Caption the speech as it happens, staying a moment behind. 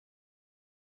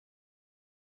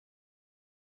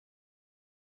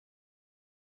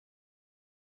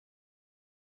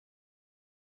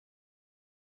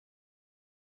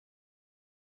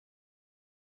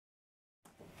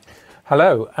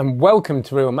Hello and welcome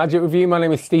to Real Magic Review. My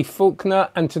name is Steve Faulkner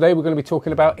and today we're going to be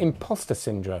talking about imposter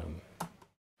syndrome.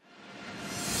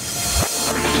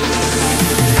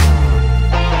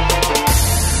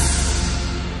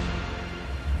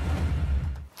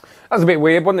 That was a bit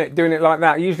weird, wasn't it, doing it like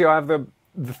that? Usually I have the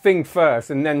thing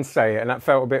first and then say it, and that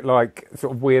felt a bit like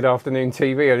sort of weird afternoon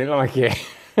TV. I didn't like it.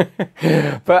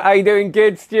 But how you doing?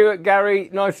 Good, Stuart, Gary,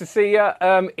 nice to see you.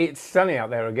 It's sunny out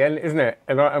there again, isn't it?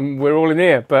 And we're all in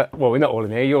here, but, well, we're not all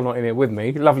in here. You're not in here with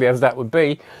me, lovely as that would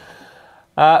be.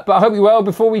 But I hope you're well.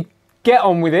 Before we get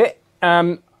on with it,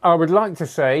 I would like to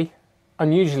say,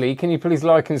 unusually, can you please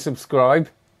like and subscribe?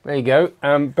 There you go.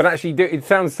 But actually, it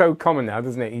sounds so common now,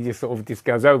 doesn't it? You just sort of just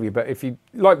goes over you. But if you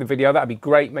like the video, that'd be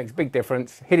great. Makes a big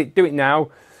difference. Hit it. Do it now.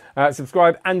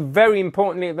 Subscribe. And very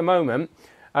importantly at the moment,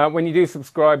 when you do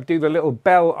subscribe, do the little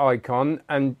bell icon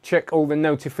and check all the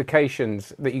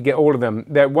notifications that you get, all of them.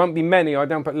 There won't be many. I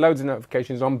don't put loads of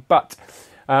notifications on, but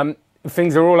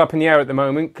things are all up in the air at the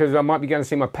moment because I might be going to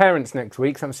see my parents next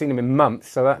week. So I haven't seen them in months.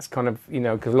 So that's kind of, you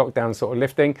know, because lockdown's sort of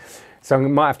lifting. So I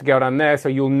might have to go down there, so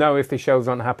you'll know if the shows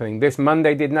aren't happening. This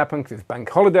Monday didn't happen because it's bank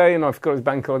holiday, and I forgot it's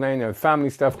bank holiday, and family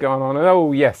stuff going on. And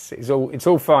oh yes, it's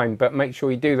all fine, but make sure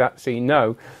you do that so you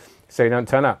know, so you don't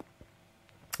turn up.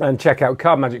 And check out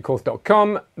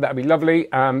cardmagiccourse.com. That'd be lovely.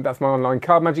 That's my online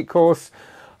card magic course.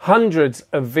 Hundreds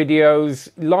of videos,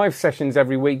 live sessions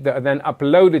every week that are then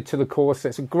uploaded to the course.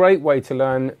 It's a great way to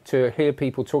learn, to hear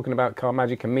people talking about card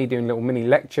magic and me doing little mini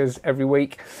lectures every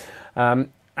week.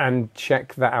 And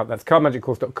check that out. That's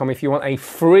cardmagiccourse.com. If you want a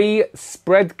free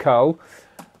spread cull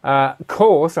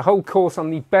course, a whole course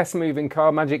on the best move in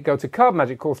card magic, go to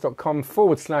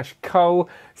cardmagiccourse.com/cull,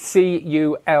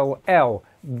 C-U-L-L.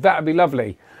 That'd be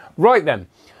lovely. Right then.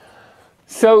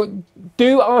 So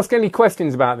do ask any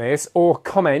questions about this or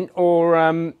comment, or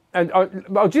and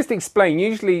I'll just explain.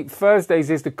 Usually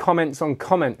Thursdays is the comments on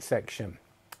comment section.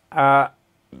 But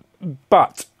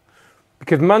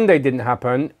because Monday didn't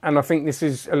happen, and I think this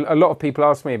is, a lot of people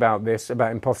ask me about this,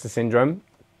 about imposter syndrome.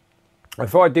 I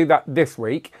thought I'd do that this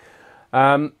week.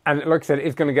 And like I said,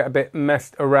 it's going to get a bit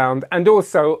messed around. And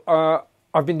also,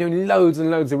 I've been doing loads and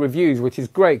loads of reviews, which is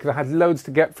great because I had loads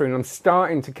to get through, and I'm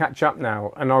starting to catch up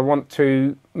now. And I want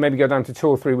to maybe go down to 2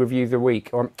 or 3 reviews a week,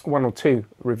 or 1 or 2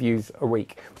 reviews a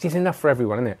week, which is enough for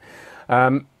everyone, isn't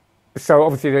it? So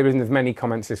obviously there isn't as many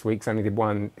comments this week, so I only did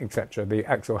 1, etc. The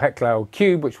Axel Heckler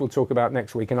Cube, which we'll talk about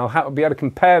next week, and I'll be able to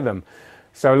compare them.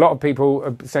 So a lot of people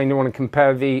are saying they want to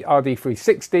compare the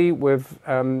RD360 with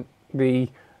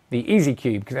the Easy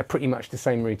Cube because they're pretty much the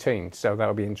same routine. So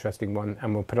that'll be an interesting one,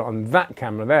 and we'll put it on that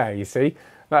camera there, you see.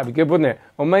 That'd be good, wouldn't it?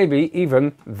 Or maybe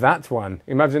even that one.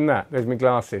 Imagine that. There's my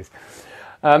glasses.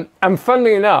 And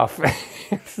funnily enough,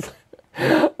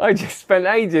 I just spent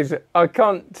ages, I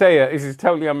can't tell you, this is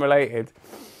totally unrelated.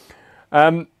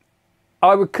 I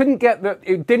couldn't get that,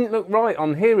 it didn't look right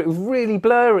on here, it was really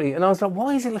blurry, and I was like,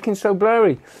 why is it looking so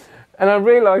blurry? And I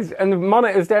realised, and the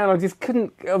monitor's down, I just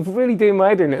couldn't, I was really doing my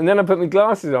head in it, and then I put my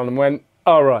glasses on and went,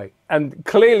 all right. And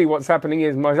clearly what's happening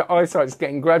is my eyesight's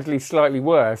getting gradually slightly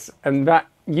worse, and that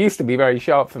used to be very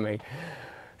sharp for me.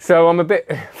 So I'm a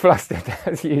bit flustered,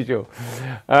 as usual.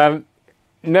 No,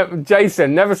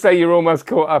 Jason, never say you're almost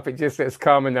caught up. It just lets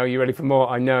Carmen know you're ready for more.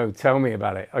 I know. Tell me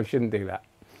about it. I shouldn't do that.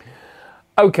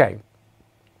 Okay.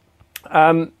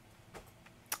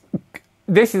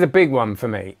 This is a big one for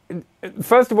me.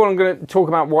 First of all, I'm going to talk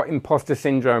about what imposter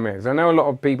syndrome is. I know a lot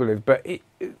of people is, but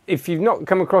if you've not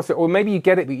come across it, or maybe you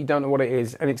get it but you don't know what it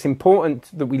is, and it's important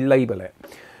that we label it.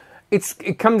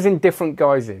 It comes in different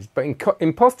guises, but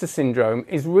imposter syndrome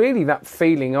is really that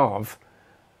feeling of,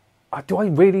 do I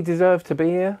really deserve to be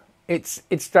here? It's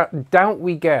that doubt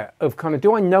we get of kind of,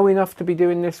 do I know enough to be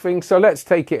doing this thing? So let's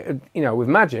take it, you know, with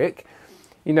magic,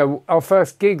 you know, our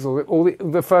first gigs or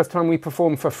the first time we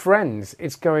perform for friends,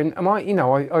 it's going, am I, you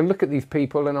know, I look at these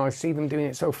people and I see them doing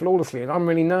it so flawlessly and I'm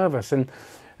really nervous, and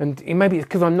maybe it's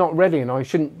because I'm not ready and I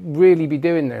shouldn't really be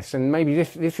doing this, and maybe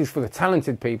this is for the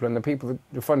talented people and the people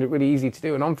that find it really easy to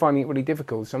do, and I'm finding it really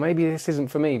difficult, so maybe this isn't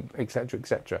for me, etc.,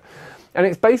 etc. And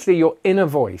it's basically your inner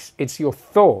voice. It's your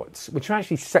thoughts, which are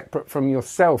actually separate from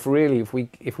yourself, really,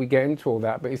 if we get into all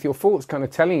that. But it's your thoughts kind of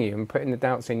telling you and putting the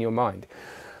doubts in your mind.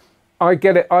 I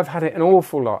get it. I've had it an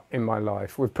awful lot in my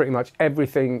life with pretty much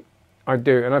everything I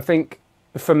do. And I think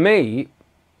for me,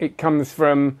 it comes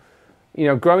from, you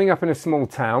know, growing up in a small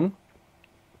town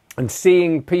and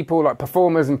seeing people like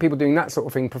performers and people doing that sort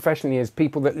of thing professionally as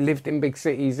people that lived in big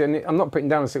cities. And I'm not putting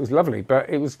down as it was lovely, but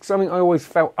it was something I always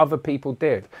felt other people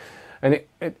did. And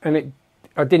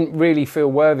I didn't really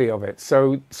feel worthy of it.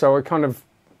 So I kind of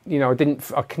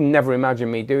I can never imagine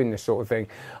me doing this sort of thing.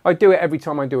 I do it every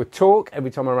time I do a talk,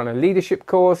 every time I run a leadership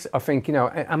course. I think, do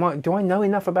I know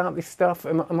enough about this stuff?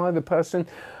 Am I the person?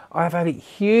 I've had it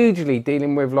hugely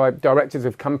dealing with like directors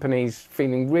of companies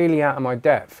feeling really out of my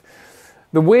depth.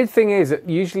 The weird thing is that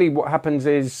usually what happens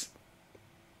is,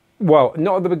 well,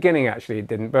 not at the beginning actually it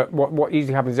didn't, but what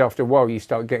usually happens after a while, you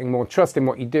start getting more trust in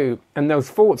what you do, and those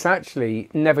thoughts actually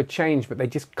never change, but they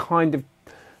just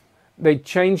they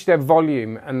change their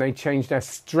volume and they change their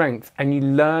strength, and you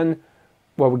learn,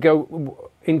 well, we go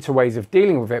into ways of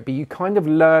dealing with it, but you kind of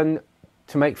learn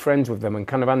to make friends with them and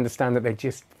kind of understand that they're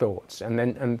just thoughts,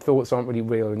 and thoughts aren't really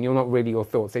real, and you're not really your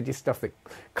thoughts. They're just stuff that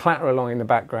clatter along in the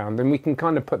background, and we can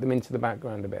kind of put them into the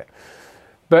background a bit.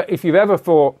 But if you've ever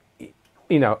thought,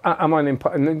 am I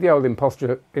and the old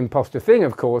imposter thing,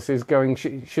 of course, is going,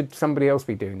 should somebody else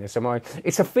be doing this?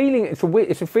 It's a feeling,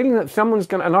 it's a feeling that someone's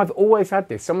going to, and I've always had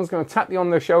this, someone's going to tap you on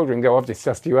the shoulder and go, I've just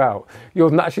sussed you out.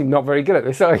 You're actually not very good at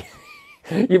this, are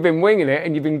you? You've been winging it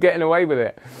and you've been getting away with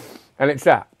it. And it's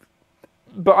that.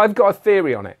 But I've got a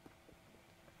theory on it.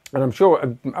 And I'm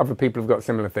sure other people have got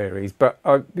similar theories, but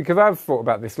because I've thought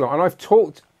about this a lot, and I've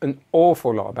talked an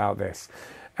awful lot about this.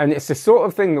 And it's the sort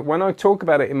of thing that when I talk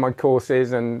about it in my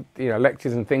courses and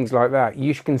lectures and things like that,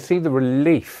 you can see the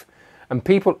relief. And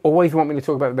people always want me to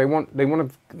talk about it. They want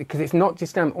to, because it's not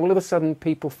just them. All of a sudden,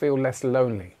 people feel less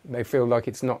lonely. They feel like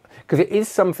it's not, because it is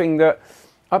something that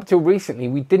up till recently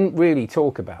we didn't really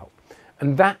talk about,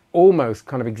 and that almost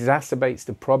kind of exacerbates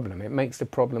the problem. It makes the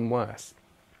problem worse.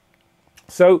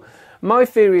 So my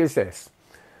theory is this: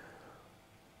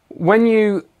 when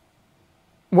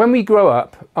we grow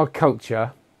up, our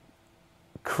culture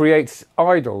creates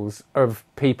idols of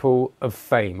people of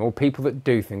fame, or people that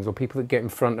do things, or people that get in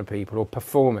front of people, or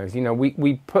performers.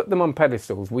 We put them on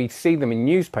pedestals. We see them in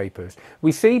newspapers.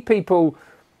 We see people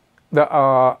that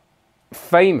are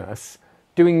famous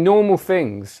doing normal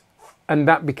things, and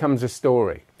that becomes a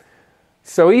story.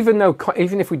 So even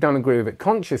if we don't agree with it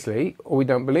consciously, or we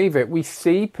don't believe it, we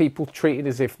see people treated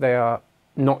as if they are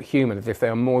not human, as if they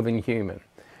are more than human.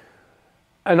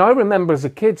 And I remember as a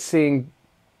kid seeing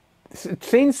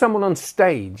someone on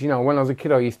stage. When I was a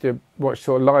kid, I used to watch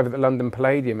sort of live at the London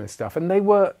Palladium and stuff, and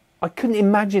I couldn't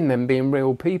imagine them being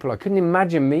real people. I couldn't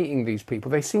imagine meeting these people.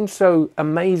 They seemed so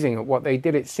amazing at what they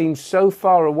did. It seemed so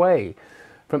far away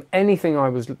from anything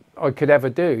I could ever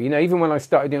do. Even when I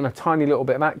started doing a tiny little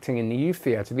bit of acting in the youth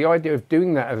theatre, the idea of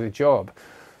doing that as a job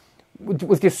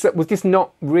was just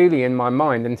not really in my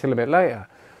mind until a bit later.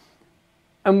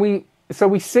 And we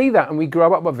see that and we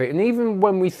grow up with it. And even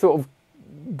when we sort of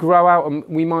grow out and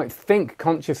we might think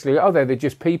consciously, oh, they're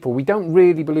just people, we don't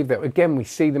really believe that. Again, we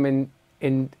see them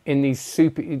in these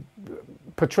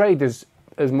portrayed as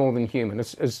more than human,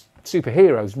 as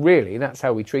superheroes, really. That's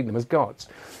how we treat them, as gods.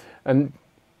 And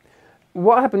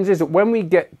what happens is that when we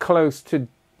get close to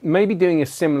maybe doing a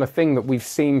similar thing that we've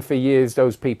seen for years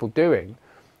those people doing,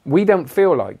 we don't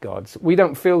feel like gods. We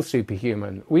don't feel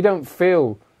superhuman. We don't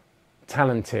feel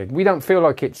talented. We don't feel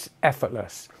like it's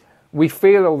effortless. We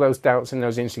feel all those doubts and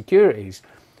those insecurities.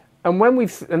 And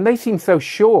and they seem so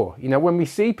sure, when we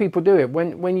see people do it,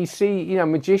 when you see,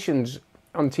 magicians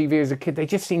on TV as a kid, they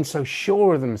just seem so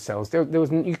sure of themselves.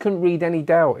 You couldn't read any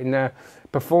doubt in their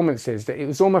performances. It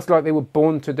was almost like they were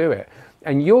born to do it.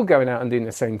 And you're going out and doing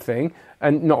the same thing,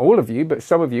 and not all of you, but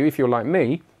some of you, if you're like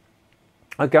me,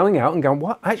 are going out and going,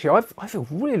 what? Actually, I feel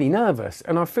really nervous,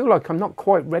 and I feel like I'm not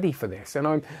quite ready for this, and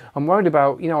I'm worried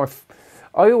about,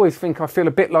 I always think I feel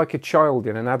a bit like a child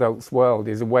in an adult's world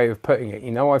is a way of putting it.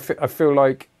 I feel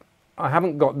like I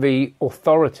haven't got the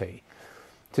authority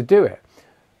to do it.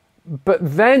 But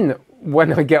then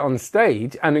when I get on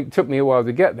stage, and it took me a while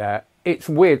to get there, it's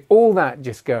weird. All that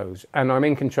just goes, and I'm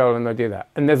in control, and I do that.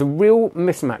 And there's a real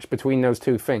mismatch between those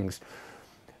two things.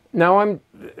 Now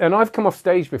I've come off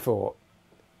stage before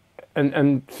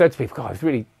and said to people, God,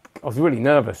 I was really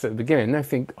nervous at the beginning. And they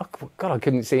think, oh God, I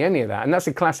couldn't see any of that. And that's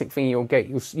a classic thing you'll get.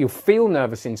 You'll feel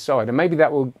nervous inside, and maybe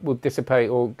that will dissipate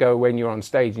or go when you're on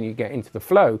stage and you get into the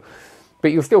flow.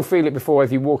 But you'll still feel it before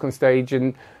as you walk on stage.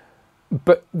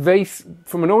 But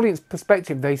from an audience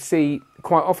perspective, they see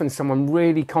quite often someone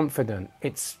really confident.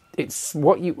 It's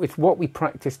what we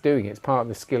practice doing. It's part of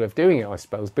the skill of doing it, I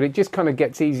suppose. But it just kind of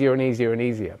gets easier and easier and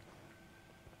easier.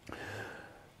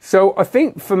 So I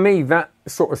think for me that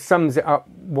sort of sums it up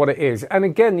what it is. And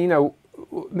again,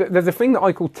 there's a thing that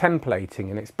I call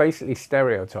templating, and it's basically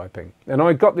stereotyping. And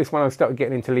I got this when I started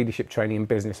getting into leadership training in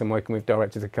business and working with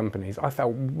directors of companies. I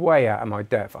felt way out of my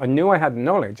depth. I knew I had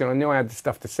knowledge and I knew I had the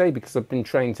stuff to say because I've been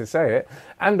trained to say it,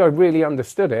 and I really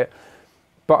understood it.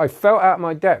 But I felt out of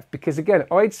my depth because, again,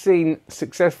 I'd seen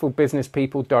successful business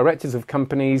people, directors of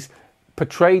companies,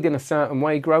 portrayed in a certain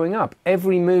way growing up.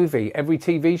 Every movie, every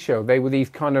TV show, they were these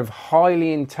kind of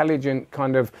highly intelligent,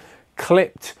 kind of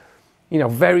clipped,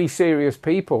 very serious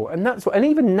people. And that's what, and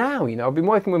even now, I've been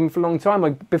working with them for a long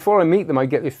time. Before I meet them, I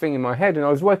get this thing in my head. And I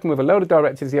was working with a load of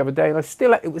directors the other day, and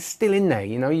it was still in there.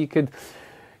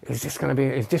 It's just going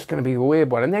to be a weird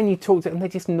one. And then you talk to them, they're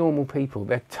just normal people.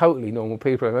 They're totally normal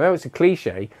people. I know it's a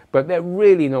cliche, but they're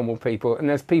really normal people. And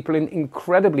there's people in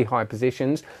incredibly high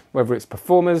positions, whether it's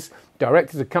performers,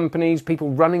 directors of companies,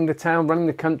 people running the town, running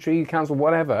the country, council,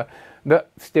 whatever, that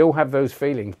still have those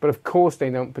feelings. But of course they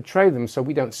don't portray them, so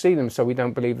we don't see them, so we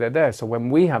don't believe they're there. So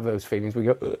when we have those feelings, we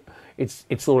go, ugh,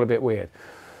 it's all a bit weird.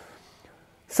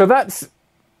 So that's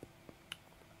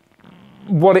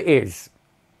what it is.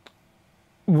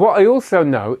 What I also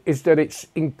know is that it's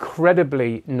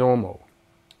incredibly normal,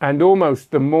 and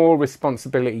almost the more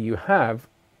responsibility you have,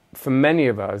 for many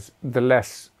of us, the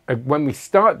less, when we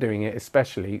start doing it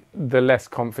especially, the less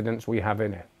confidence we have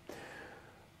in it.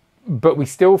 But we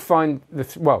still find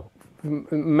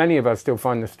many of us still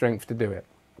find the strength to do it.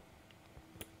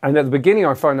 And at the beginning,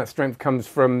 I find that strength comes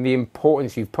from the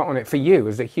importance you've put on it for you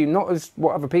as a human, not as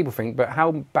what other people think, but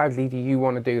how badly do you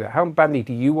want to do that? How badly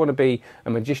do you want to be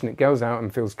a magician that goes out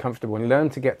and feels comfortable and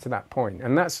learn to get to that point?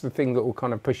 And that's the thing that will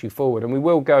kind of push you forward. And we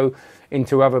will go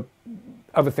into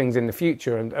other things in the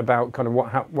future and about kind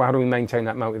of how do we maintain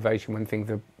that motivation when things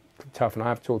are tough. And I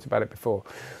have talked about it before.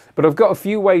 But I've got a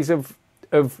few ways of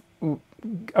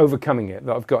overcoming it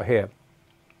that I've got here.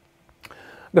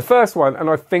 The first one, and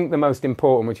I think the most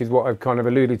important, which is what I've kind of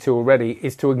alluded to already,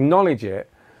 is to acknowledge it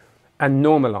and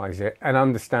normalize it and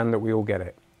understand that we all get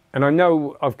it. And I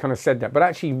know I've kind of said that, but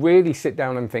actually really sit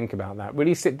down and think about that.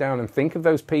 Really sit down and think of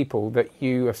those people that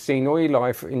you have seen all your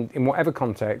life in whatever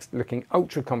context, looking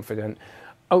ultra confident,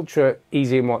 ultra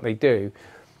easy in what they do,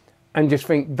 and just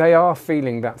think they are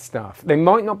feeling that stuff. They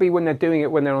might not be when they're doing it,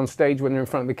 when they're on stage, when they're in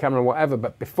front of the camera, or whatever,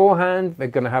 but beforehand they're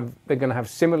going to have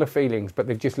similar feelings, but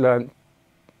they've just learned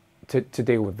to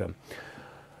deal with them.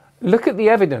 Look at the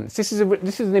evidence. This is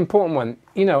an important one.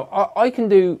 I can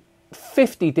do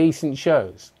 50 decent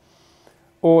shows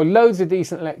or loads of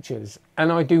decent lectures,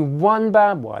 and I do one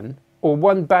bad one or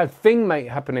one bad thing may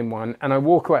happen in one, and I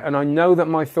walk away and I know that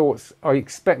I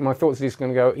expect my thoughts are just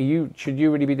going to go, should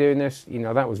you really be doing this?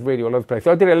 That was really all over the place.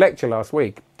 So I did a lecture last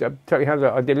week. I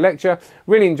did a lecture,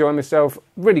 really enjoyed myself,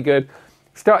 really good.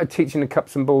 Started teaching the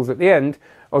cups and balls at the end.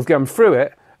 I was going through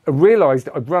it. I realised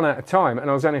I'd run out of time, and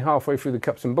I was only halfway through the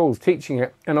cups and balls teaching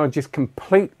it, and I just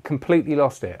completely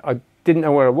lost it. I didn't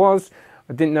know where I was.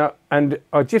 I didn't know, and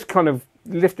I just kind of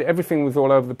lifted. Everything was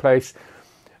all over the place,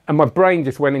 and my brain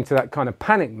just went into that kind of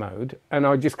panic mode, and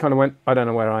I just kind of went, I don't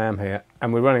know where I am here,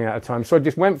 and we're running out of time. So I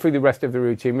just went through the rest of the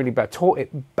routine really bad, taught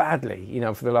it badly,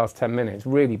 for the last 10 minutes,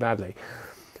 really badly,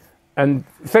 and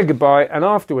said goodbye. And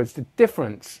afterwards, the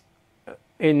difference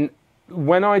in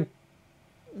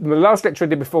the last lecture I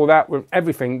did before that, with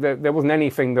everything, there wasn't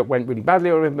anything that went really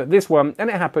badly, but this one, and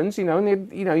it happens, and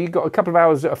you've got a couple of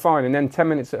hours that are fine and then 10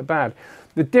 minutes that are bad.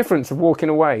 The difference of walking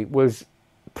away was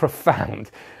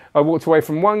profound. I walked away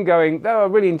from one going, I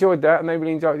really enjoyed that, and they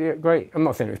really enjoyed it, great. I'm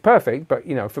not saying it was perfect, but,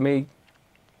 for me.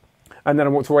 And then I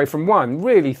walked away from one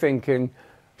really thinking,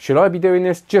 should I be doing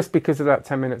this just because of that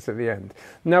 10 minutes at the end?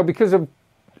 Now, because of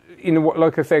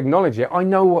like I say, acknowledge it. I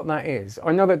know what that is.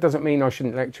 I know that doesn't mean I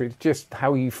shouldn't lecture. It's just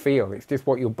how you feel. It's just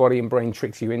what your body and brain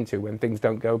tricks you into when things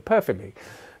don't go perfectly.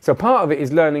 So part of it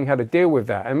is learning how to deal with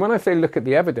that. And when I say look at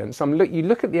the evidence, you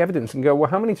look at the evidence and go,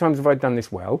 well, how many times have I done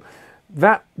this well?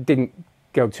 That didn't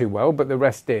go too well, but the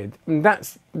rest did. And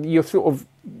you're sort of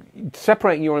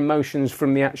separating your emotions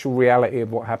from the actual reality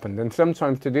of what happened. And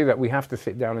sometimes to do that, we have to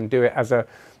sit down and do it as a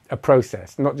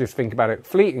process, not just think about it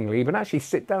fleetingly, but actually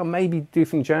sit down, maybe do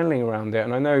some journaling around it.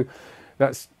 And I know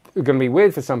that's going to be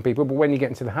weird for some people, but when you get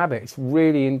into the habit, it's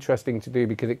really interesting to do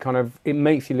because it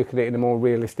makes you look at it in a more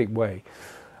realistic way.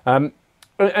 And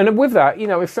with that,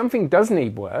 if something does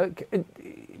need work,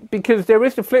 because there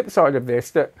is the flip side of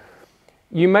this, that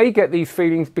you may get these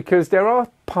feelings because there are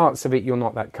parts of it you're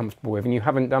not that comfortable with and you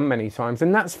haven't done many times,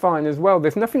 and that's fine as well.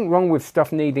 There's nothing wrong with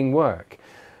stuff needing work.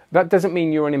 That doesn't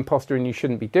mean you're an imposter and you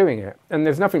shouldn't be doing it. And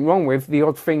there's nothing wrong with the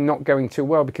odd thing not going too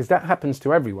well, because that happens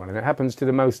to everyone. And it happens to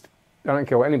the most, I don't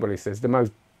care what anybody says, the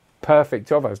most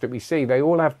perfect of us that we see. They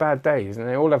all have bad days and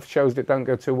they all have shows that don't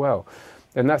go too well.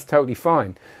 And that's totally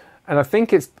fine. And I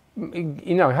think it's,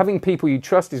 having people you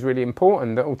trust is really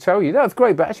important that will tell you, that's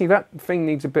great, but actually that thing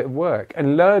needs a bit of work.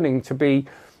 And learning to be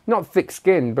not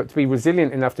thick-skinned, but to be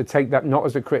resilient enough to take that not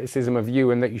as a criticism of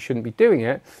you and that you shouldn't be doing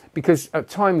it, because at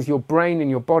times your brain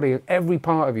and your body and every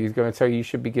part of you is going to tell you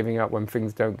should be giving up when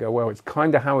things don't go well. It's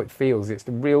kind of how it feels. It's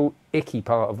the real icky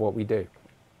part of what we do.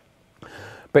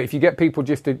 But if you get people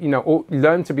just to,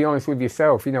 learn to be honest with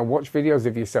yourself, watch videos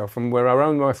of yourself, and we're our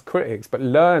own worst critics, but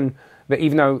learn that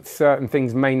even though certain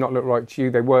things may not look right to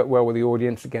you, they work well with the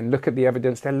audience. Again, look at the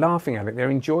evidence. They're laughing at it. They're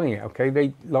enjoying it, okay?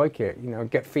 They like it.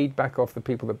 Get feedback off the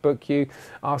people that book you.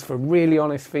 Ask for really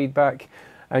honest feedback.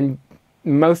 And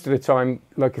most of the time,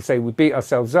 like I say, we beat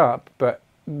ourselves up, but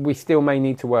we still may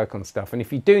need to work on stuff. And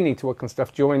if you do need to work on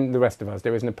stuff, join the rest of us.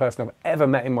 There isn't a person I've ever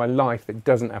met in my life that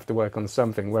doesn't have to work on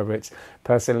something, whether it's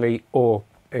personally or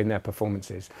in their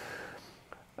performances.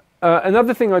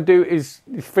 Another thing I do is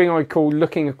this thing I call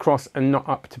looking across and not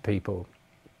up to people.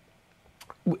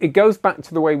 It goes back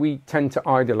to the way we tend to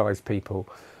idolise people.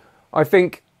 I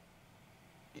think,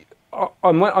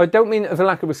 I don't mean it as a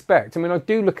lack of respect. I mean, I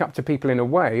do look up to people in a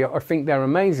way. I think they're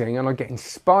amazing and I get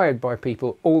inspired by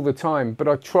people all the time. But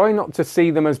I try not to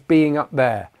see them as being up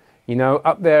there,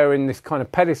 up there in this kind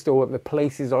of pedestal at the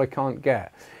places I can't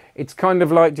get. It's kind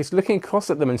of like just looking across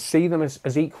at them and see them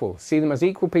as equal. See them as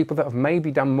equal people that have maybe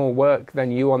done more work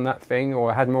than you on that thing,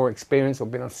 or had more experience, or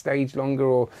been on stage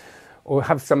longer, or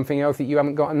have something else that you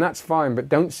haven't got, and that's fine, but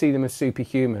don't see them as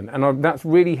superhuman. And that's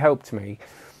really helped me.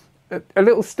 A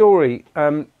little story.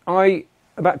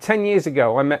 About 10 years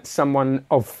ago, I met someone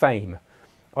of fame.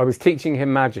 I was teaching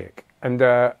him magic, and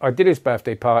I did his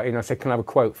birthday party, and I said, can I have a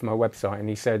quote for my website? And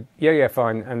he said, yeah,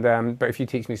 fine, and but if you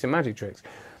teach me some magic tricks.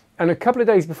 And a couple of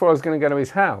days before I was going to go to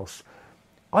his house,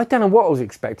 I don't know what I was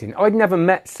expecting. I'd never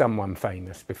met someone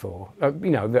famous before,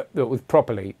 that was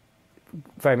properly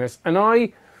famous. And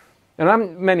I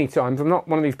haven't many times. I'm not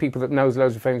one of these people that knows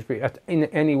loads of famous people in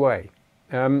any way.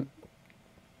 And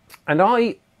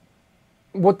I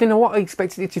didn't know what I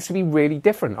expected it just to be really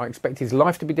different. I expected his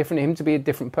life to be different, him to be a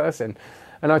different person.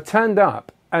 And I turned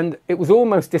up, and it was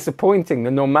almost disappointing,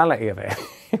 the normality of it.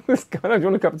 It was kind of, do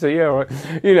you want a cup of tea? Yeah, or,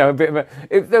 a bit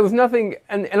of there was nothing,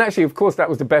 and actually, of course, that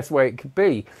was the best way it could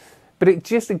be. But it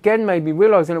just, again, made me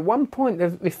realise, and at one point,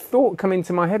 this thought come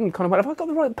into my head and kind of went, have I got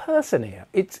the right person here?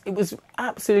 It was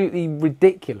absolutely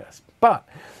ridiculous. But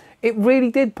it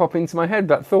really did pop into my head,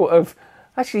 that thought of,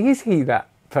 actually, is he that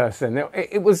person?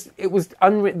 There was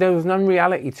an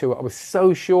unreality to it. I was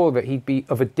so sure that he'd be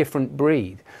of a different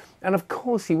breed. And of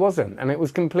course he wasn't, and it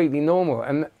was completely normal.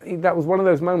 And that was one of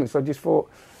those moments I just thought,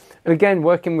 and again,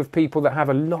 working with people that have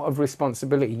a lot of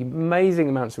responsibility, amazing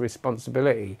amounts of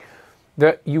responsibility,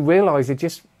 that you realise they're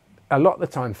just, a lot of the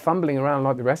time, fumbling around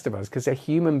like the rest of us, because they're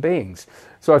human beings.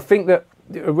 So I think that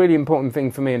a really important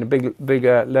thing for me, and a big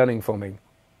learning for me.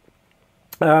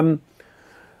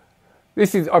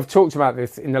 I've talked about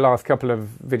this in the last couple of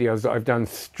videos that I've done.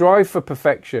 Strive for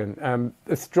perfection.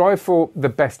 Strive for the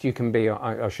best you can be,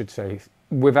 I should say,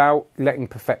 without letting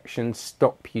perfection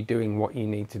stop you doing what you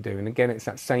need to do. And again, it's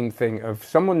that same thing of,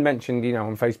 someone mentioned,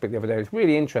 on Facebook the other day, it's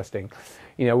really interesting.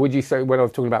 Would you say, when I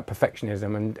was talking about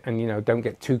perfectionism and don't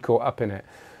get too caught up in it,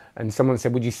 and someone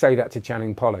said, would you say that to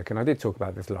Channing Pollock? And I did talk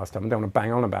about this last time. I don't want to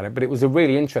bang on about it, but it was a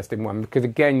really interesting one, because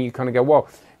again, you kind of go, well,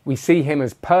 we see him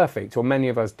as perfect, or many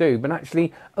of us do, but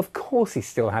actually, of course, he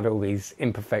still had all these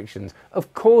imperfections.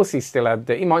 Of course, he still had,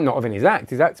 he might not have in his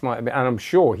act might have been, and I'm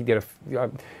sure he did we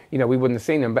wouldn't have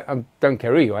seen him, but I don't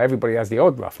care who you are, everybody has the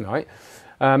odd rough night,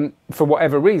 for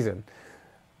whatever reason.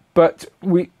 But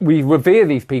we revere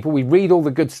these people, we read all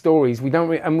the good stories,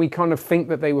 and we kind of think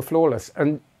that they were flawless,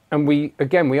 and we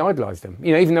idolise them,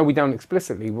 even though we don't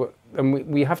explicitly. And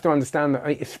we have to understand that,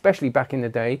 especially back in the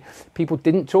day, people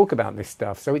didn't talk about this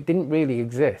stuff, so it didn't really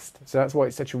exist. So that's why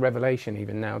it's such a revelation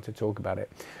even now to talk about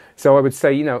it. So I would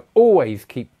say, always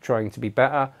keep trying to be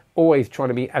better, always trying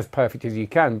to be as perfect as you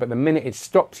can. But the minute it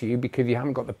stops you because you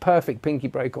haven't got the perfect pinky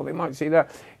break, or they might see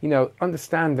that,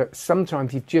 understand that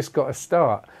sometimes you've just got to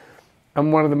start.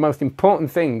 And one of the most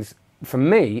important things for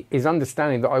me is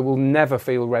understanding that I will never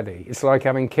feel ready. It's like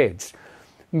having kids.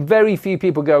 Very few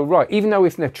people go, right, even though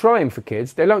if they're trying for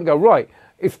kids, they don't go, right,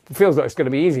 it feels like it's going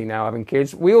to be easy now having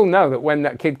kids. We all know that when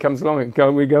that kid comes along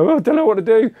we go, oh, I don't know what to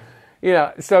do.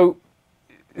 So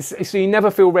you never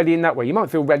feel ready in that way. You might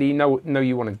feel ready, know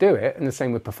you want to do it, and the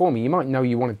same with performing. You might know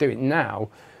you want to do it now,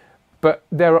 but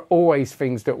there are always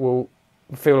things that will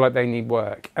feel like they need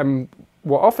work. And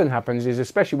what often happens is,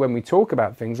 especially when we talk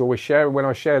about things, or when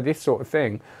I share this sort of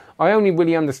thing, I only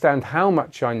really understand how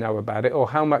much I know about it or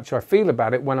how much I feel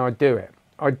about it when I do it.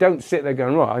 I don't sit there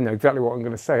going, right, I know exactly what I'm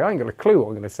going to say. I ain't got a clue what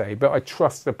I'm going to say, but I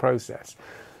trust the process.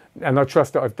 And I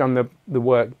trust that I've done the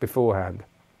work beforehand.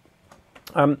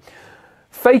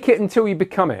 Fake it until you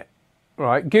become it.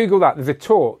 right? Google that. There's a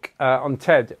talk on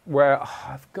TED where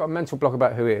I've got a mental block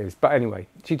about who it is. But anyway,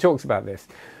 she talks about this.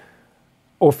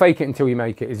 Or fake it until you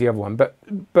make it is the other one. But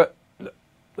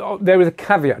there is a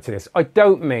caveat to this. I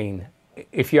don't mean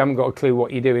if you haven't got a clue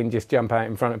what you're doing, just jump out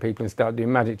in front of people and start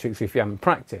doing magic tricks if you haven't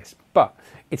practiced. But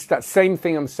it's that same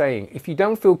thing I'm saying. If you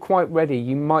don't feel quite ready,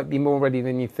 you might be more ready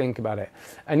than you think about it.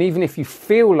 And even if you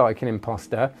feel like an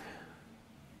imposter,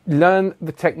 learn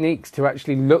the techniques to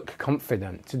actually look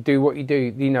confident, to do what you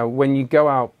do. You know, when you go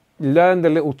out, learn the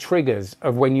little triggers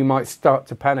of when you might start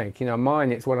to panic. You know,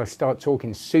 mine, it's when I start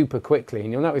talking super quickly.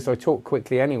 And you'll notice I talk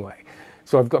quickly anyway.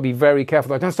 So I've got to be very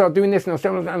careful. I don't start doing this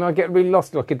and I get really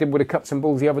lost like I did with the cups and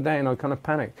balls the other day, and I kind of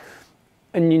panic.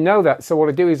 And you know that. So what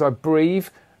I do is I breathe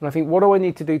and I think, what do I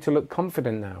need to do to look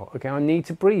confident now? Okay, I need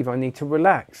to breathe. I need to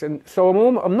relax. And so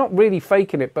I'm not really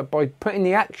faking it, but by putting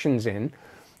the actions in,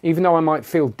 even though I might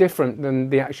feel different than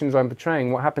the actions I'm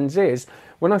portraying, what happens is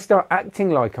when I start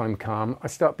acting like I'm calm, I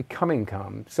start becoming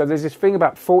calm. So there's this thing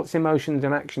about thoughts, emotions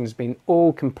and actions being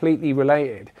all completely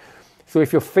related. So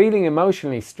if you're feeling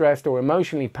emotionally stressed or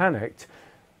emotionally panicked,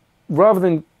 rather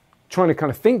than trying to kind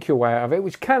of think your way out of it,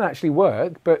 which can actually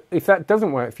work, but if that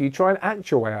doesn't work for you, try and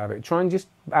act your way out of it. Try and just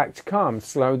act calm,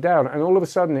 slow down, and all of a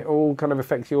sudden it all kind of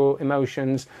affects your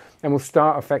emotions and will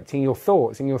start affecting your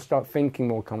thoughts, and you'll start thinking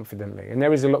more confidently. And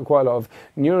there is quite a lot of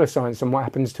neuroscience on what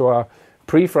happens to our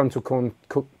prefrontal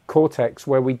cortex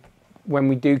when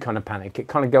we do kind of panic. It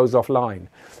kind of goes offline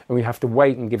and we have to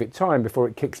wait and give it time before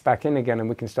it kicks back in again, and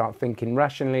we can start thinking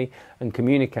rationally and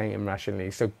communicating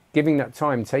rationally. So giving that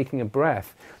time, taking a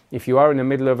breath. If you are in the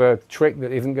middle of a trick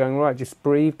that isn't going right, just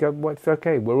breathe, go, well, it's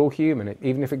okay, we're all human.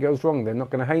 Even if it goes wrong, they're not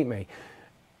going to hate me.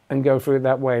 And go through it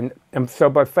that way. And so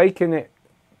by faking it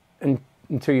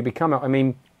until you become it, I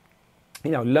mean,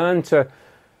 you know, learn to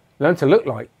look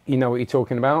like you know what you're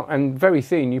talking about, and very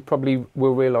soon you probably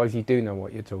will realise you do know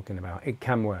what you're talking about. It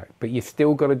can work, but you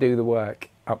still got to do the work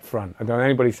up front. I don't know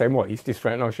anybody saying, what, he's just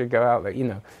threatening I should go out there. You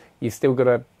know, you still got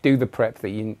to do the prep that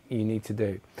you need to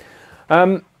do.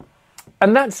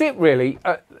 And that's it really.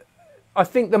 I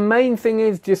think the main thing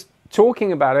is just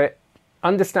talking about it,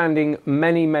 understanding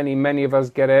many of us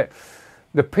get it.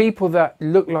 The people that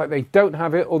look like they don't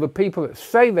have it, or the people that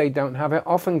say they don't have it,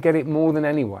 often get it more than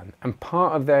anyone. And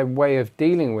part of their way of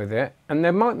dealing with it, and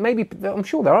I'm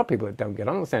sure there are people that don't get it.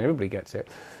 I'm not saying everybody gets it,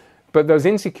 but those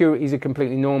insecurities are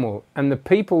completely normal. And the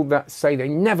people that say they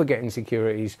never get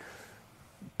insecurities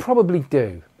probably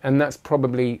do. And that's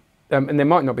probably, and there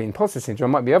might not be imposter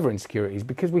syndrome, might be other insecurities,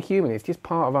 because we're human. It's just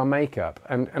part of our makeup.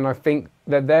 And I think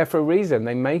they're there for a reason.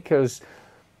 They make us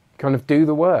kind of do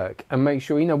the work and make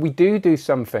sure, you know, we do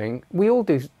something. We all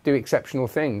do exceptional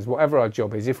things, whatever our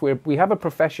job is. If we have a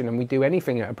profession and we do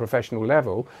anything at a professional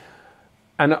level,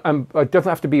 and it doesn't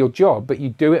have to be your job, but you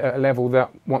do it at a level that,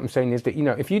 what I'm saying is that, you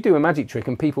know, if you do a magic trick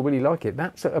and people really like it,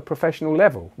 that's at a professional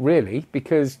level, really,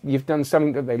 because you've done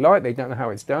something that they like, they don't know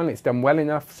how it's done well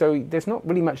enough. So there's not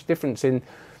really much difference in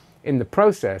the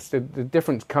process. The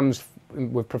difference comes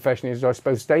with profession is, I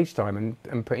suppose, stage time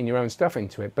and putting your own stuff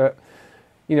into it. But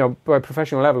you know, by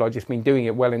professional level, I just mean doing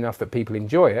it well enough that people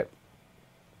enjoy it.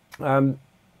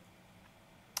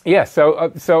 Yeah,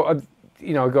 so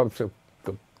you know, I got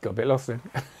a bit lost then.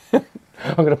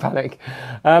 I'm going to panic.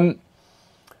 And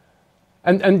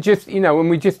just, you know, and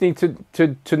we just need to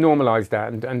normalise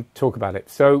that and talk about it.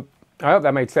 So I hope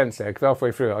that made sense there, because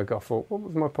halfway through it, I thought, what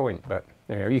was my point? But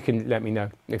you know, you can let me know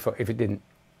if it didn't.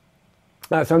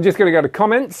 So I'm just going to go to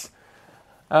comments.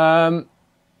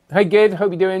 Hey Gid,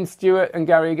 hope you're doing. Stuart and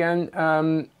Gary again.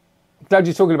 Glad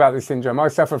you're talking about this syndrome. I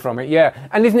suffer from it, yeah.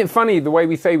 And isn't it funny the way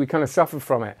we say we kind of suffer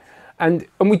from it? And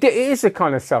it is a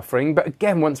kind of suffering, but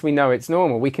again, once we know it's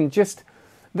normal, we can just,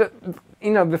 the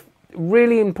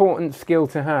really important skill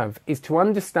to have is to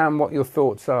understand what your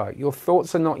thoughts are. Your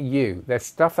thoughts are not you. They're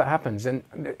stuff that happens, and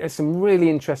there's some really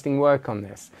interesting work on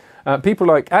this. People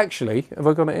like, actually, have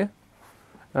I got it here?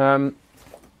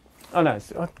 Oh no,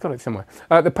 I've got it somewhere.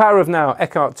 The Power of Now,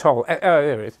 Eckhart Tolle.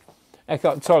 There it is.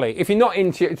 Eckhart Tolle. If you're not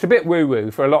into it, it's a bit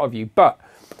woo-woo for a lot of you, but,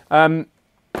 and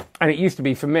it used to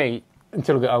be for me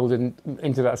until I got old and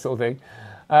into that sort of thing.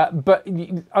 But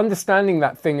understanding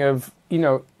that thing of, you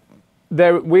know,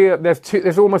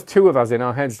 there's almost two of us in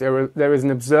our heads. There is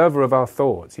an observer of our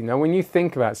thoughts. You know, when you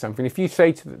think about something, if you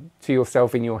say to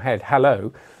yourself in your head,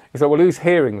 hello, it's like, well, who's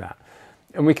hearing that?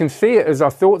 And we can see it as our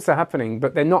thoughts are happening,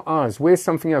 but they're not us. We're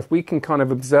something else. We can kind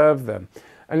of observe them.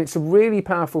 And it's a really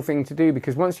powerful thing to do,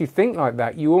 because once you think like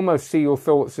that, you almost see your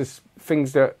thoughts as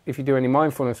things that, if you do any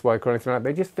mindfulness work or anything like that,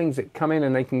 they're just things that come in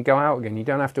and they can go out again. You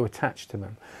don't have to attach to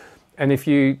them. And if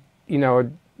you know,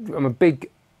 I'm a big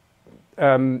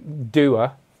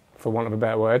doer, for want of a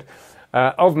better word,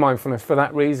 of mindfulness for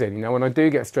that reason. You know, when I do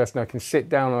get stressed and I can sit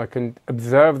down and I can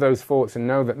observe those thoughts and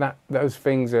know that those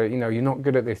things are, you know, you're not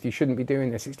good at this, you shouldn't be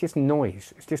doing this. It's just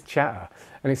noise, it's just chatter,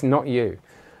 and it's not you.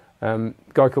 A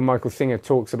guy called Michael Singer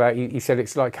talks about, he said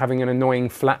it's like having an annoying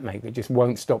flatmate that just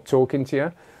won't stop talking to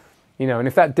you. You know, and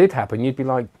if that did happen, you'd be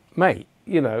like, mate,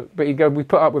 you know, but you go, we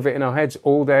put up with it in our heads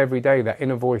all day, every day, that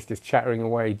inner voice just chattering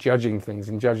away, judging things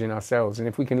and judging ourselves. And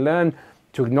if we can learn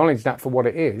to acknowledge that for what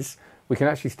it is, we can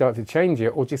actually start to change it,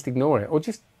 or just ignore it, or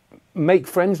just make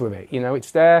friends with it. You know,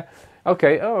 it's there.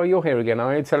 Okay, oh, you're here again.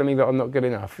 Are you telling me that I'm not good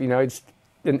enough? You know, it's,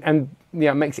 and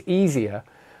yeah, it makes it easier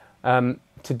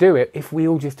to do it if we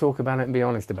all just talk about it and be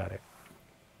honest about it.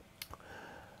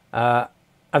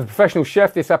 As a professional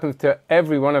chef, this happens to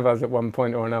every one of us at one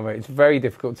point or another. It's very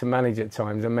difficult to manage at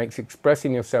times and makes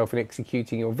expressing yourself and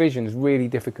executing your visions really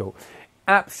difficult.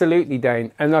 Absolutely,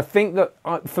 Dane. And I think that,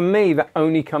 for me, that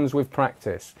only comes with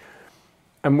practice.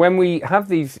 And when we have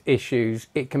these issues,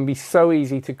 it can be so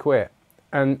easy to quit.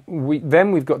 And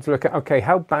then we've got to look at, okay,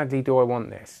 how badly do I want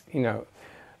this? You know,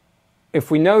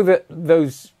 if we know that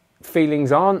those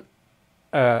feelings aren't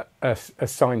a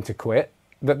sign to quit,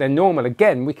 that they're normal,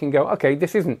 again, we can go, okay,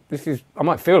 I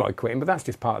might feel like quitting, but that's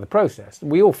just part of the process.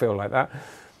 We all feel like that.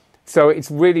 So it's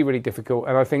really, really difficult.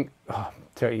 And I think, I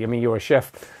mean, you're a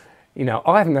chef. You know,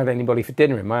 I haven't had anybody for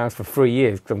dinner in my house for 3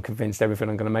 years because I'm convinced everything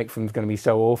I'm going to make for them is going to be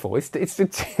so awful. It's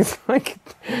like,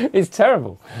 it's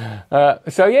terrible.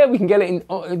 So yeah, we can get it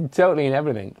in totally in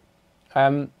everything.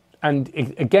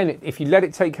 Again, if you let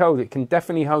it take hold, it can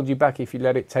definitely hold you back if you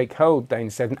let it take hold, Dane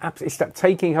said. And it's that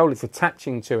taking hold, it's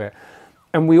attaching to it.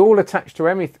 And we all attach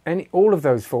to all of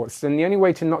those thoughts. And the only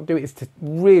way to not do it is to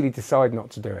really decide not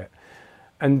to do it.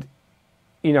 And,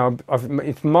 you know,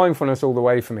 it's mindfulness all the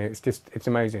way for me. It's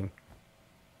amazing.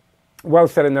 Well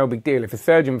said and no big deal. If a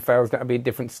surgeon fails, that would be a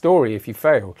different story if you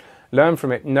fail. Learn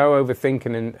from it, no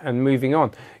overthinking and moving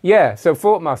on. Yeah, so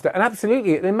Thought Master. And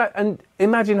absolutely, and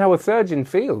imagine how a surgeon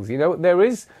feels. You know, there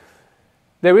is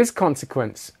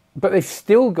consequence, but they've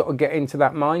still got to get into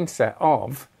that mindset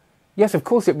of, yes, of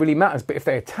course it really matters, but if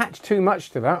they attach too much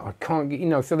to that, I can't get, you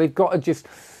know, so they've got to just,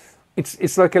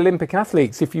 it's like Olympic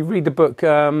athletes. If you read the book,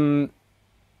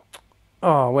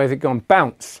 where's it gone?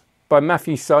 Bounce by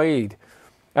Matthew Said.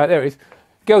 There it is.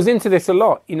 Goes into this a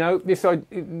lot, you know, if you're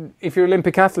an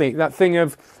Olympic athlete, that thing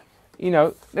of, you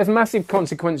know, there's massive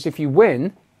consequence if you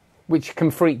win, which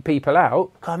can freak people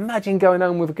out. Imagine going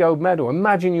home with a gold medal.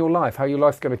 Imagine your life, how your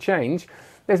life's going to change.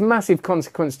 There's massive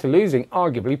consequence to losing,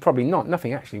 arguably, probably not.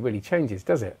 Nothing actually really changes,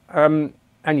 does it? And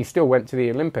you still went to the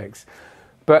Olympics.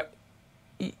 But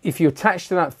if you attach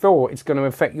to that thought, it's going to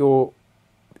affect your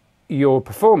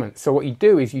performance. So what you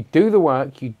do is you do the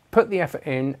work, you put the effort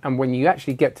in, and when you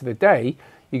actually get to the day,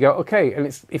 you go, okay, and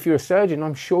if you're a surgeon,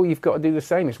 I'm sure you've got to do the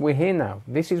same. We're here now.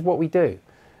 This is what we do.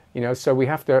 You know, so we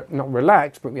have to not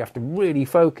relax, but we have to really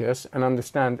focus and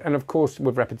understand. And of course,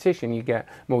 with repetition, you get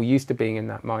more used to being in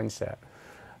that mindset.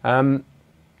 I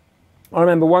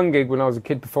remember one gig when I was a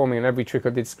kid performing, and every trick I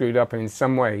did screwed up, and in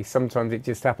some way, sometimes it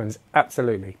just happens.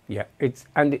 Absolutely, yeah.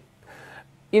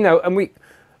 You know, and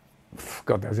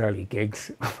God, those early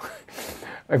gigs.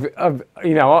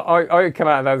 You know, I come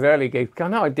out of those early gigs. I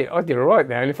know I did all right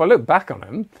there, and if I look back on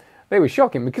them, they were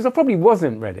shocking because I probably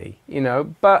wasn't ready. You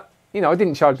know, but you know, I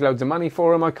didn't charge loads of money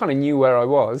for them. I kind of knew where I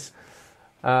was,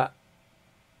 and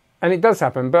it does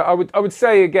happen. But I would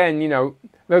say again, you know,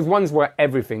 those ones where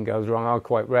everything goes wrong are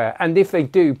quite rare. And if they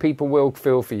do, people will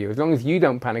feel for you as long as you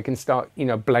don't panic and start, you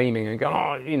know, blaming and go,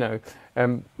 oh, you know,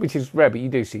 which is rare, but you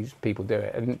do see people do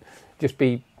it, and just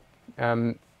be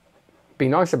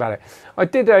nice about it. I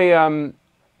did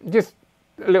just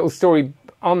a little story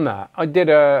on that. I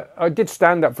did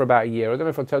stand up for about a year. I don't know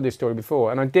if I've told this story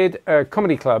before. And I did a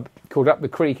comedy club called Up the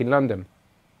Creek in London.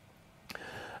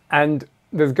 And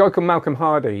there's a guy called Malcolm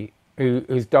Hardy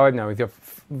who's died now. He's a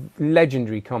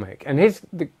legendary comic. And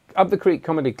the Up the Creek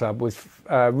Comedy Club was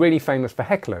really famous for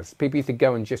hecklers. People used to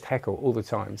go and just heckle all the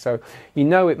time. So you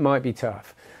know it might be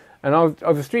tough. And I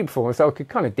was a street performer, so I could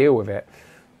kind of deal with it,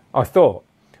 I thought.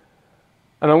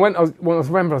 And I remember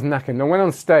I was knackered, and I went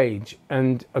on stage,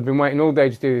 and I'd been waiting all day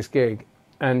to do this gig,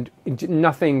 and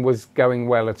nothing was going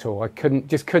well at all. I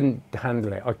just couldn't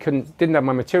handle it. Didn't have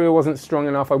my material, wasn't strong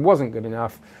enough, I wasn't good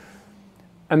enough.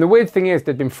 And the weird thing is,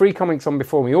 there'd been 3 comics on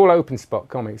before me, all open spot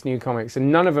comics, new comics,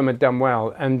 and none of them had done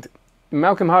well. And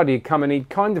Malcolm Hardy had come and he'd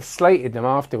kind of slated them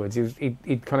afterwards.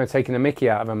 He'd kind of taken a mickey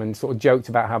out of them and sort of joked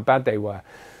about how bad they were.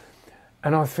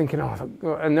 And I was thinking,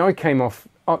 and I came off,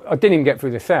 I didn't even get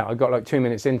through the set. I got like 2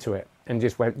 minutes into it and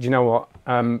just went, do you know what?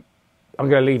 I'm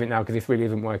going to leave it now because this really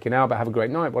isn't working out, but have a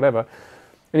great night, whatever.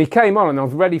 And he came on, and I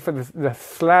was ready for the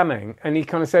slamming, and he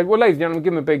kind of said, "Well, ladies and gentlemen,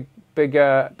 give him a big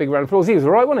round of applause." He was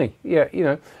all right, wasn't he? Yeah, you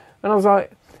know. And I was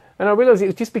like, and I realised it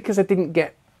was just because I didn't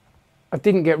get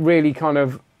really kind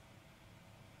of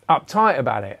uptight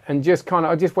about it, and just kind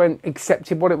of I just went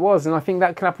accepted what it was. And I think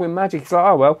that can happen with magic. It's like,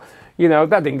 oh well, you know,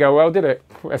 that didn't go well, did it?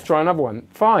 Let's try another one.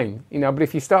 Fine, you know. But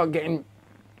if you start getting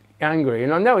angry,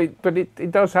 and I know it, but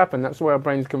it does happen. That's the way our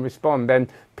brains can respond. Then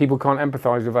people can't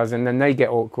empathise with us, and then they get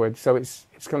awkward. So it's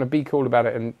going to be cool about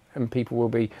it, and people will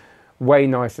be way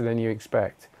nicer than you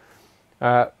expect.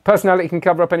 Personality can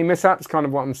cover up any mishaps, kind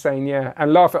of what I'm saying, yeah.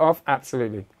 And laugh it off,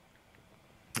 absolutely.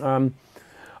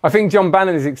 I think John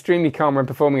Bannon is extremely calm when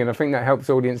performing, and I think that helps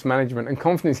audience management and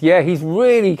confidence. Yeah, he's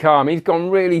really calm. He's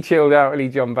gone really chilled out, really,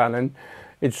 John Bannon.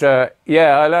 It's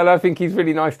yeah, I think he's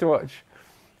really nice to watch.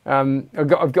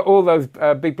 I've got all those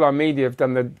Big Blind Media have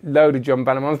done the load of John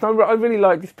Bannon ones. I really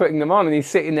like just putting them on, and he's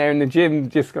sitting there in the gym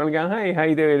just kind of going, "Hey, how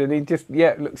you doing?" And he just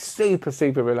looks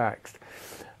super relaxed.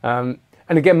 And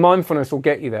again, mindfulness will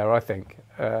get you there, I think.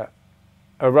 A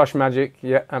rush magic,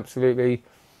 yeah, absolutely.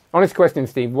 Honest question,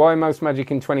 Steve. Why most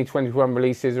magic in 2021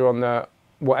 releases are on the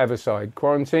whatever side?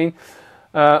 Quarantine?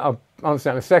 I'll answer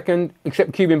that in a second.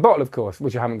 Except Cube in Bottle, of course,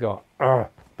 which I haven't got.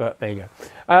 But there you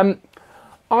go.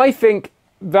 I think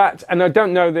that, and I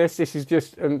don't know this is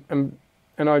just, and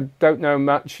I don't know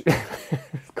much,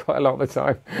 quite a lot of the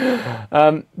time.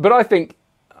 But I think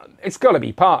it's got to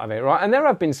be part of it, right? And there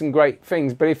have been some great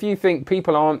things, but if you think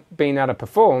people aren't being able to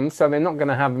perform, so they're not going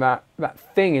to have that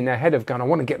thing in their head of going, I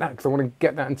want to get that because I want to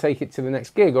get that and take it to the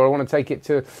next gig, or I want to take it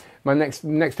to my next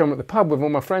time at the pub with all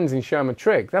my friends and show them a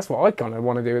trick. That's what I kind of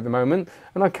want to do at the moment,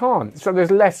 and I can't. So there's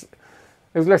less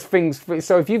things.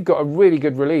 So if you've got a really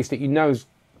good release that you know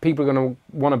people are going to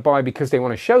want to buy because they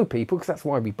want to show people, because that's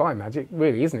why we buy magic,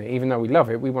 really, isn't it? Even though we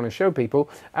love it, we want to show people,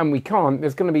 and we can't.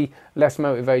 There's going to be less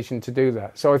motivation to do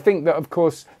that. So I think that, of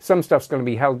course, some stuff's going to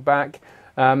be held back.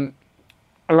 And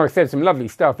like I said, some lovely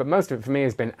stuff, but most of it for me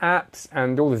has been apps,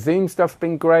 and all the Zoom stuff's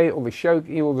been great. All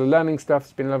the learning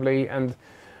stuff's been lovely, and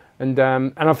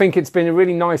I think it's been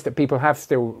really nice that people have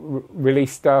still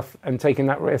released stuff and taken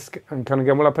that risk and kind of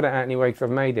going, well, I'll put it out anyway because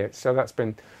I've made it. So that's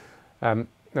been good.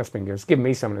 It's given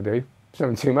me something to do,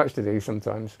 something too much to do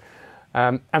sometimes.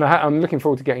 And I'm looking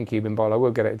forward to getting Cube in Bottle. I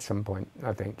will get it at some point,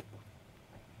 I think.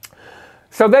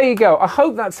 So there you go. I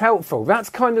hope that's helpful. That's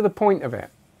kind of the point of it.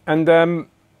 And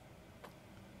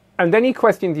any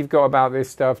questions you've got about this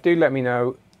stuff, do let me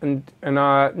know. And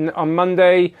on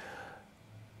Monday,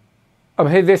 I'm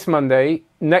here this Monday.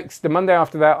 The Monday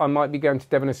after that, I might be going to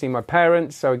Devon to see my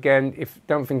parents. So again,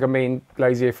 don't think I'm being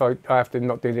lazy if I have to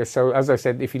not do this. So as I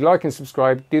said, if you like and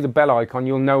subscribe, do the bell icon.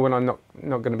 You'll know when I'm not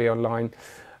going to be online.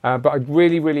 But I'd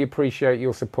really appreciate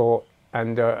your support.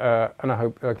 And I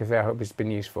hope, like I say, I hope it's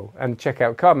been useful. And check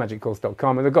out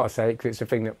cardmagiccourse.com. And I've got to say it because it's the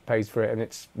thing that pays for it. And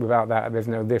it's without that, there's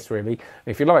no this really. And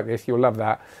if you like this, you'll love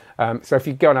that. So if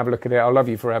you go and have a look at it, I'll love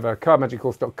you forever.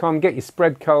 Cardmagiccourse.com. Get your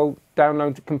spread cull.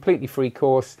 Download a completely free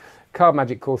course.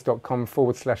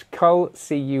 Cardmagiccourse.com/cull,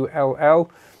 CULL.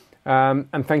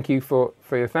 And thank you for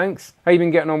your thanks. How you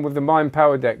been getting on with the Mind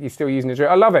Power deck? You still using it?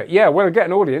 I love it. Yeah, when I get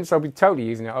an audience, I'll be totally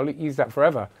using it. I'll use that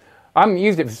forever. I haven't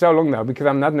used it for so long now because I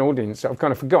haven't had an audience, so I've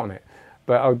kind of forgotten it.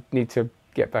 But I'll need to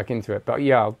get back into it. But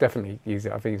yeah, I'll definitely use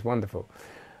it. I think it's wonderful.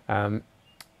 So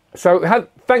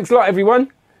thanks a lot,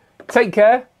 everyone. Take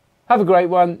care. Have a great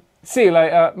one. See you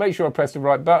later. Make sure I press the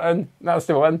right button. That's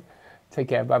the one. Take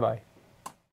care. Bye-bye.